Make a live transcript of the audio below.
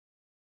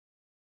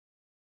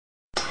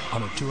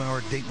On a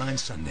 2-hour Dateline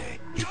Sunday,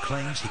 he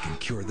claims he can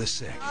cure the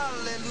sick.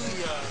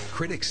 Hallelujah.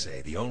 Critics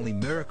say the only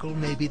miracle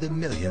may be the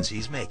millions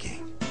he's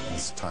making.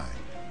 It's time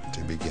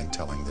to begin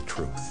telling the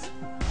truth.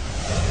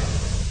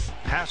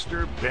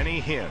 Pastor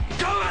Benny Hinn.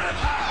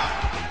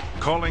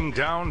 Calling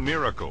down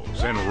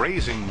miracles and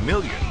raising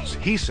millions,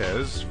 he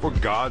says, for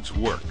God's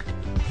work.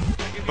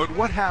 But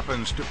what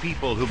happens to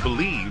people who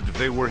believed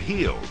they were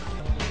healed?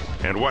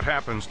 And what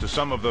happens to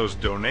some of those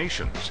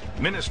donations?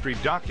 Ministry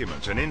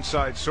documents and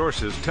inside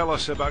sources tell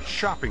us about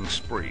shopping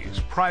sprees,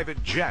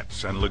 private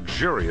jets, and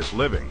luxurious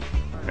living.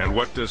 And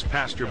what does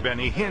Pastor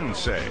Benny Hinn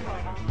say?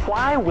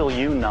 Why will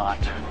you not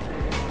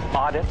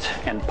audit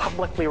and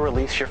publicly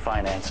release your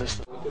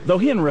finances? Though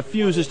Hinn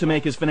refuses to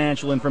make his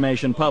financial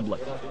information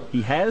public,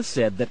 he has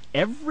said that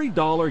every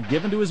dollar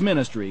given to his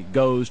ministry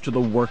goes to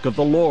the work of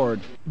the Lord.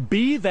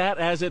 Be that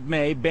as it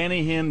may,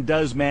 Benny Hinn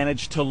does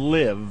manage to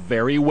live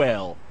very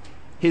well.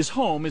 His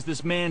home is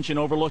this mansion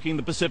overlooking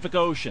the Pacific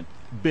Ocean,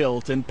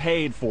 built and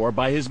paid for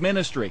by his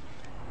ministry.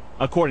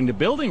 According to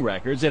building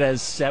records, it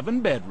has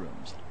 7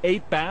 bedrooms,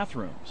 8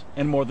 bathrooms,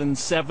 and more than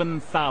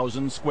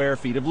 7,000 square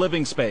feet of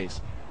living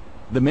space.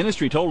 The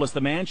ministry told us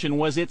the mansion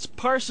was its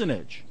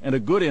parsonage and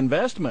a good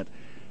investment.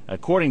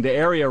 According to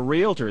area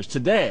realtors,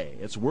 today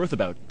it's worth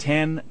about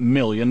 $10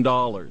 million.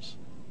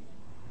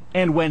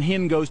 And when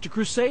Hinn goes to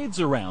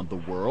crusades around the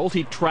world,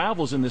 he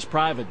travels in this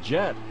private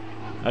jet.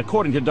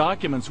 According to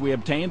documents we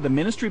obtained, the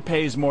ministry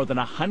pays more than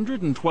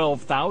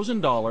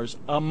 $112,000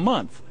 a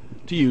month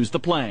to use the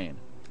plane.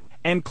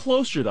 And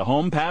closer to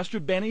home, Pastor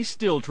Benny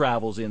still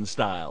travels in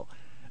style.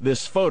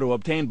 This photo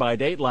obtained by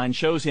Dateline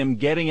shows him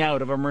getting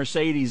out of a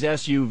Mercedes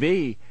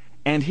SUV,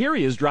 and here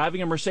he is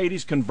driving a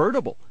Mercedes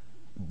convertible.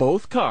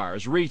 Both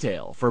cars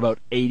retail for about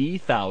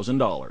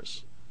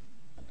 $80,000.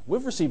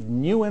 We've received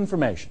new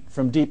information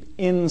from deep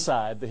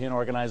inside the Hinn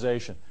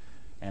organization,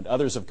 and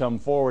others have come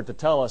forward to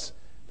tell us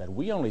that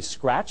we only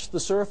scratched the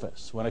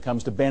surface when it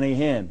comes to Benny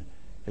Hinn,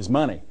 his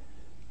money,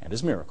 and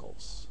his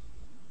miracles.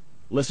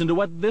 Listen to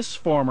what this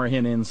former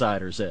Hinn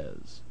insider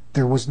says.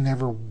 There was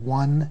never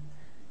one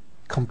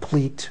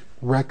complete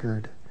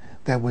record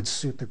that would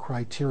suit the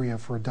criteria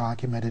for a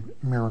documented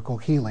miracle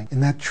healing,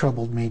 and that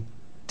troubled me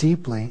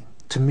deeply.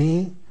 To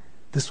me,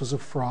 this was a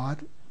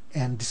fraud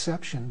and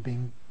deception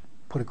being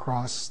put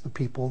across the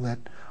people that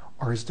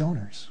are his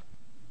donors.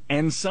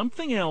 And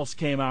something else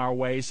came our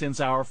way since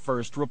our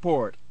first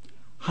report.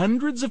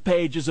 Hundreds of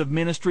pages of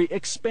ministry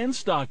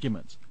expense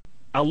documents.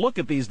 A look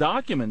at these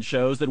documents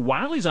shows that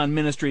while he's on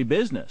ministry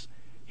business,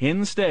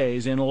 Hinn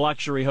stays in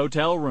luxury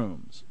hotel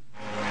rooms.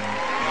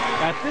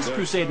 At this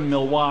crusade in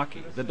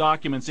Milwaukee, the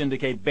documents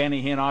indicate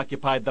Benny Hinn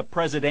occupied the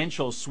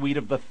presidential suite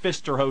of the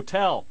Pfister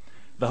Hotel.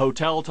 The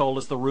hotel told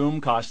us the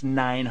room cost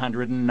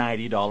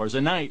 $990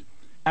 a night.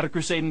 At a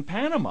crusade in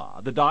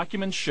Panama, the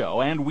documents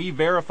show, and we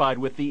verified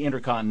with the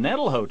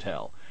Intercontinental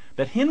Hotel,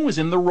 that Hinn was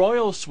in the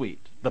Royal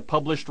Suite. The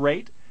published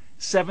rate,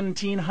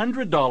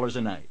 $1,700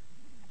 a night.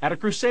 At a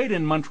crusade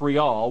in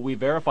Montreal, we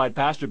verified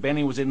Pastor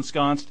Benny was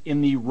ensconced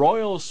in the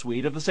Royal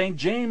Suite of the St.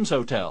 James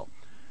Hotel.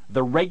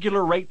 The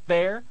regular rate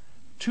there,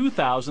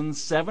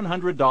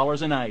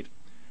 $2,700 a night.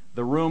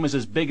 The room is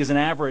as big as an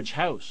average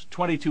house,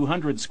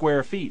 2,200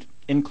 square feet,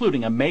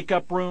 including a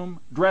makeup room,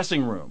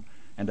 dressing room,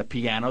 and a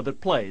piano that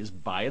plays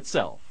by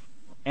itself.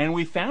 And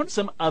we found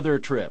some other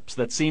trips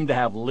that seem to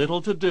have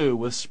little to do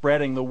with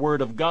spreading the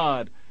word of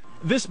God.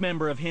 This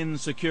member of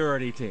Hinn's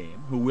security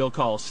team, who we'll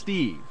call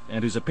Steve,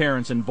 and whose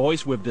appearance and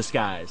voice we've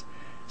disguised,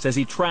 says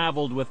he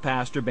traveled with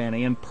Pastor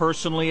Benny and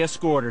personally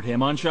escorted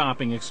him on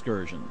shopping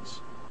excursions.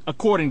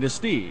 According to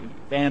Steve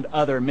and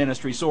other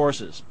ministry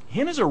sources,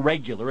 Hinn is a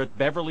regular at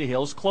Beverly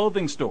Hills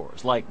clothing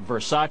stores like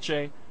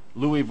Versace,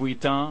 Louis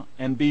Vuitton,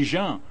 and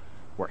Bijan,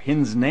 where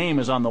Hinn's name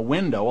is on the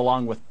window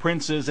along with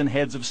princes and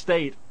heads of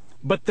state.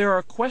 But there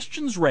are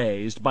questions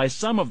raised by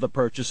some of the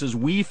purchases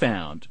we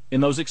found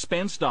in those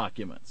expense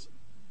documents.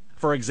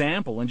 For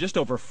example, in just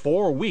over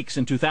 4 weeks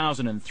in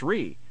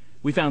 2003,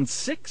 we found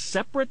 6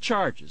 separate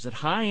charges at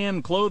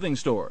high-end clothing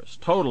stores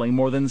totaling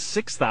more than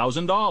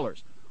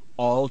 $6,000,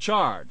 all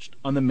charged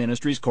on the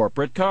ministry's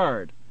corporate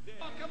card.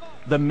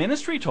 The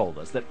ministry told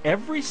us that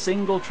every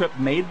single trip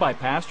made by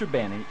Pastor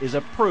Benny is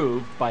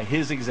approved by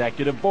his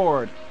executive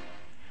board.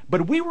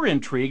 But we were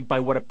intrigued by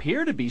what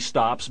appear to be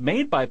stops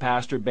made by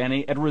Pastor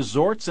Benny at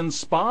resorts and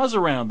spas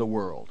around the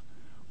world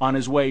on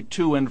his way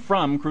to and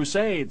from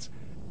crusades.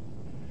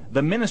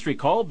 The ministry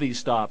called these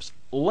stops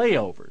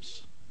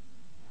layovers.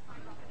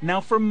 Now,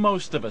 for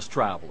most of us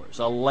travelers,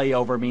 a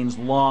layover means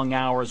long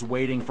hours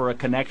waiting for a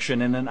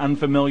connection in an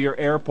unfamiliar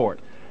airport,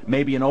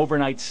 maybe an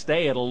overnight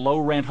stay at a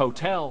low-rent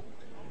hotel.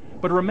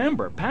 But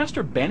remember,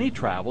 Pastor Benny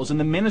travels in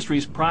the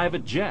ministry's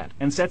private jet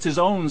and sets his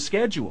own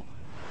schedule.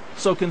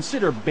 So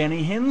consider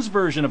Benny Hinn's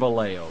version of a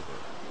layover.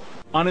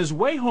 On his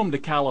way home to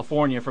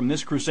California from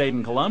this crusade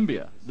in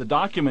Colombia, the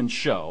documents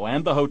show,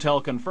 and the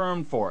hotel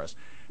confirmed for us,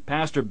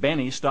 Pastor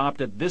Benny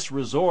stopped at this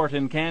resort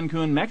in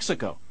Cancun,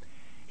 Mexico.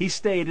 He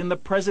stayed in the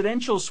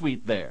presidential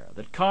suite there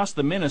that cost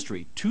the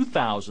ministry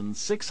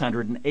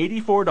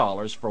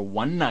 $2,684 for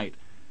one night.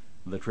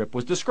 The trip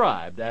was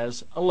described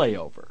as a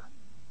layover.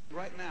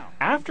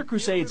 After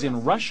crusades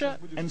in Russia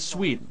and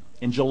Sweden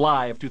in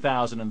July of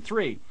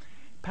 2003,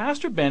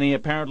 Pastor Benny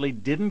apparently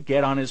didn't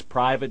get on his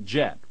private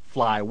jet,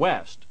 fly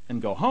west,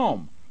 and go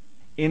home.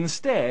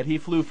 Instead, he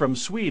flew from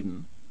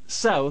Sweden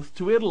south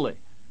to Italy,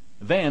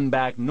 then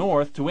back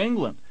north to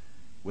England,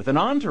 with an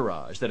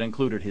entourage that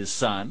included his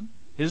son,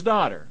 his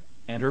daughter,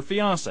 and her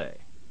fiancé.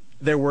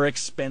 There were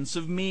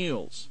expensive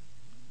meals,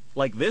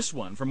 like this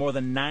one for more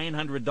than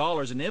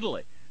 $900 in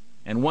Italy,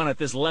 and one at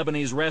this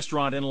Lebanese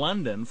restaurant in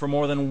London for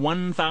more than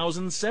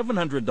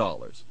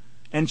 $1,700.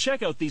 And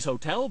check out these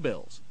hotel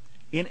bills.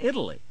 In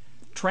Italy,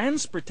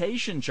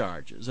 transportation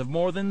charges of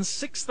more than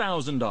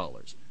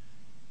 $6,000.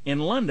 In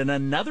London,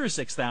 another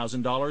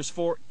 $6,000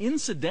 for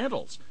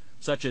incidentals,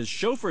 such as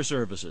chauffeur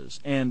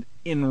services and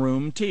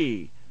in-room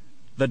tea.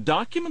 The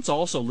documents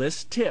also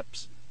list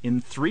tips.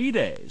 In 3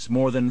 days,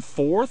 more than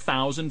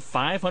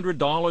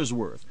 $4,500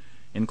 worth,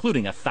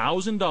 including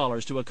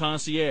 $1,000 to a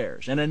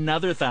concierge and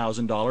another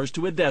 $1,000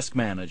 to a desk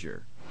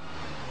manager.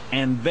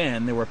 And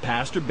then there were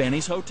Pastor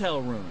Benny's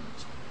hotel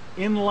rooms.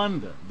 In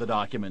London, the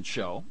documents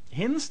show,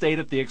 Hinn stayed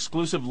at the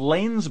exclusive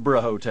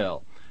Lanesborough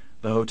Hotel.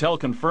 The hotel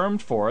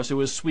confirmed for us it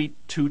was Suite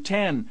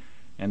 210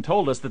 and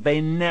told us that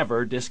they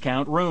never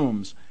discount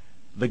rooms.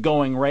 The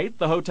going rate,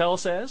 the hotel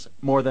says,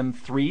 more than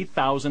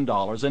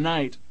 $3,000 a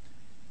night.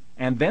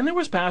 And then there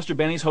was Pastor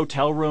Benny's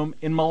hotel room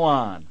in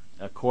Milan.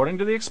 According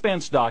to the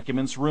expense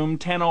documents, room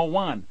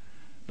 1001.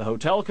 The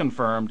hotel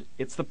confirmed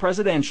it's the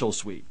presidential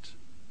suite.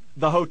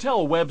 The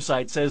hotel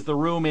website says the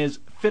room is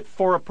fit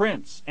for a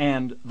prince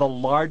and the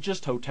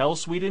largest hotel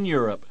suite in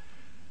Europe.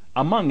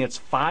 Among its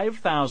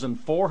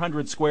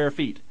 5,400 square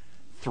feet,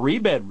 3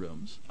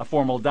 bedrooms, a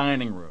formal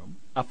dining room,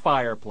 a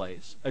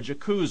fireplace, a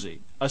jacuzzi,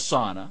 a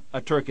sauna,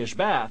 a Turkish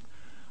bath,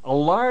 a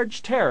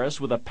large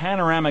terrace with a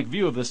panoramic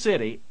view of the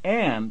city,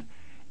 and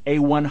a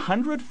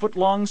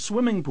 100-foot-long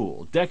swimming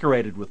pool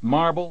decorated with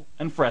marble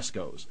and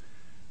frescoes.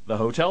 The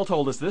hotel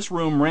told us this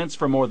room rents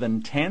for more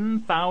than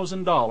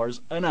 $10,000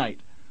 a night.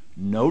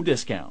 No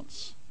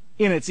discounts.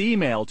 In its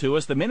email to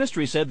us, the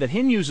ministry said that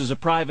Hinn uses a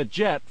private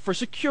jet for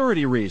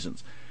security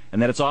reasons, and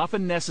that it's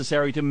often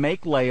necessary to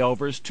make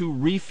layovers to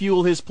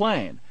refuel his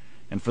plane,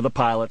 and for the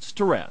pilots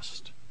to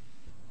rest.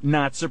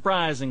 Not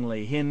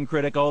surprisingly, Hinn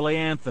critic Ole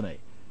Anthony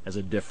has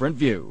a different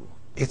view.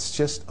 It's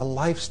just a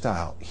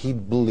lifestyle. He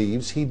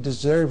believes he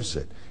deserves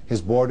it.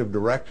 His board of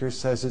directors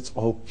says it's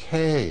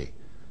okay.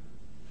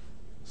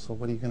 So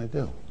what are you going to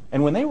do?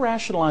 And when they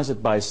rationalize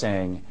it by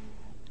saying,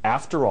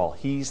 after all,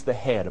 he's the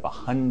head of a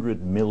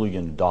 $100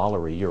 million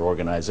a year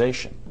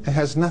organization. It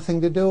has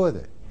nothing to do with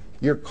it.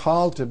 You're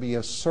called to be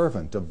a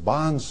servant, a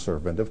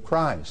bondservant of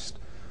Christ,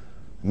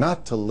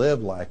 not to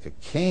live like a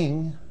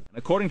king.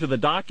 According to the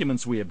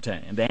documents we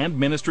obtained and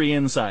ministry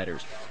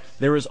insiders,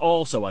 there is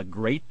also a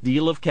great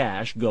deal of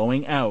cash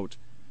going out.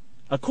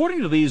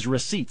 According to these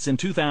receipts in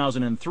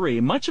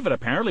 2003, much of it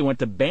apparently went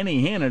to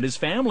Benny Hinn and his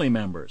family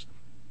members.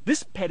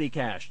 This petty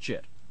cash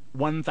chit,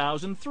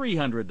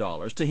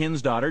 $1,300 to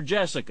Hinn's daughter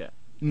Jessica,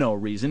 no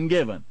reason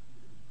given.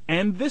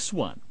 And this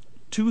one,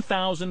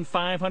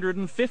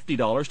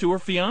 $2,550 to her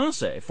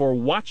fiancé for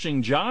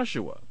watching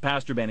Joshua,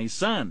 Pastor Benny's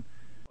son.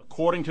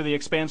 According to the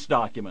expense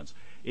documents,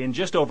 in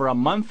just over a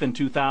month in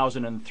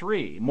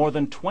 2003, more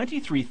than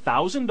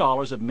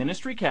 $23,000 of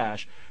ministry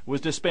cash was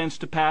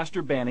dispensed to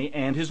Pastor Benny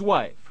and his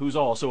wife, who's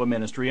also a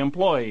ministry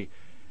employee.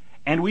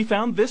 And we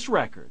found this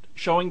record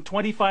showing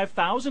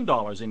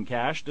 $25,000 in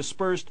cash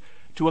dispersed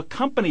to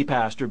accompany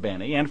Pastor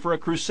Benny and for a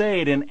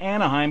crusade in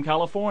Anaheim,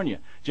 California,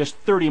 just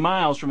 30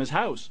 miles from his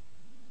house.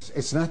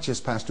 It's not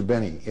just Pastor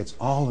Benny, it's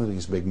all of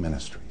these big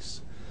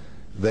ministries.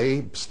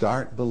 They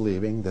start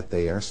believing that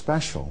they are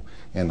special,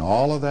 and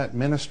all of that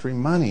ministry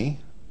money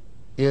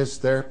is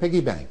their piggy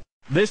bank.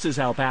 This is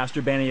how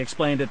Pastor Benny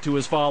explained it to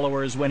his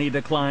followers when he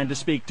declined to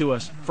speak to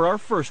us for our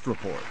first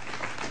report.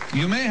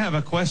 You may have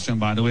a question,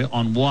 by the way,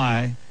 on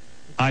why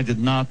I did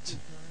not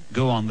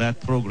go on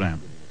that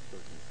program.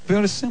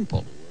 Very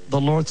simple.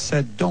 The Lord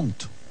said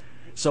don't.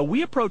 So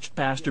we approached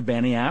Pastor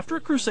Benny after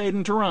a crusade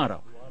in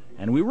Toronto,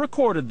 and we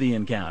recorded the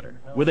encounter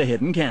with a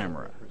hidden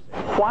camera.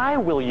 Why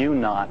will you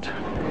not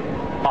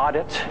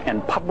audit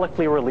and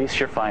publicly release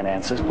your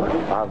finances?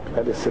 I've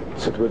had to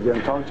sit with you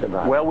and talk to you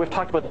about it. Well, we've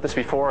talked about this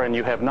before, and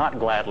you have not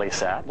gladly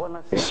sat.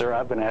 Sir,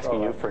 I've been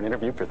asking you for an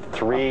interview for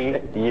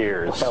 3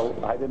 years. Well,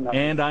 I did not.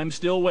 And I'm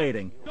still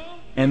waiting.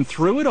 And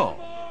through it all,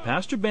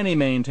 Pastor Benny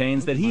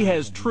maintains that he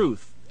has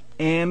truth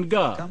and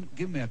God Come,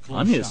 give me a close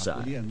on his shot,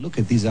 will side. you? And look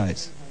at these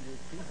eyes.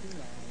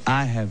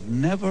 I have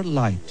never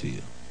lied to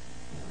you.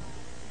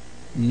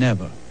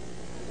 Never.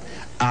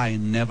 I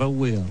never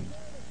will.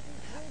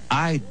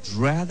 I'd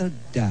rather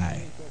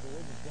die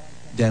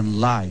than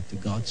lie to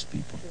God's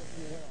people.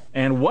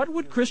 And what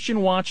would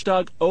Christian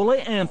watchdog Ole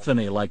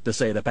Anthony like to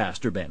say to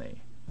Pastor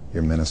Benny?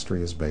 Your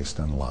ministry is based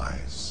on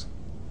lies,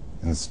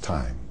 and it's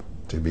time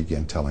to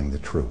begin telling the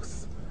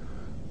truth,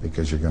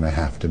 because you're going to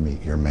have to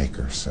meet your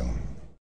Maker soon.